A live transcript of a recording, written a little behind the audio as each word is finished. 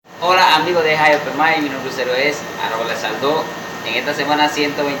Hola amigos de Hive, mi nombre es @saldo. En esta semana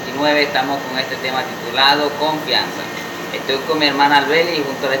 129 estamos con este tema titulado Confianza. Estoy con mi hermana Albeli y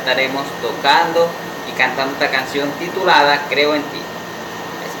juntos le estaremos tocando y cantando esta canción titulada Creo en ti.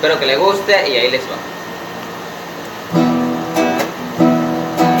 Espero que les guste y ahí les va.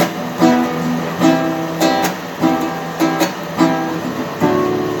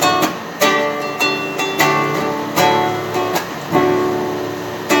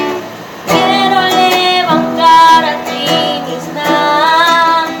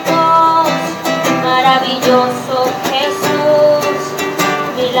 Jesús,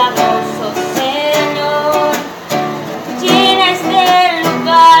 milagroso Señor, llena este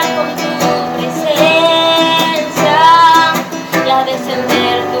lugar con tu presencia y a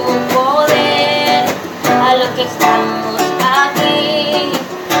descender tu poder a lo que estamos aquí.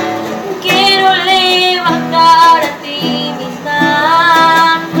 Quiero levantar a ti mis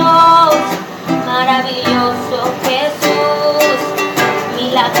manos, maravilloso Jesús,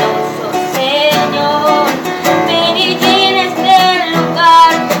 milagroso Señor. Ven y llena este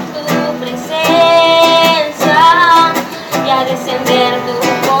lugar con tu presencia y a descender tu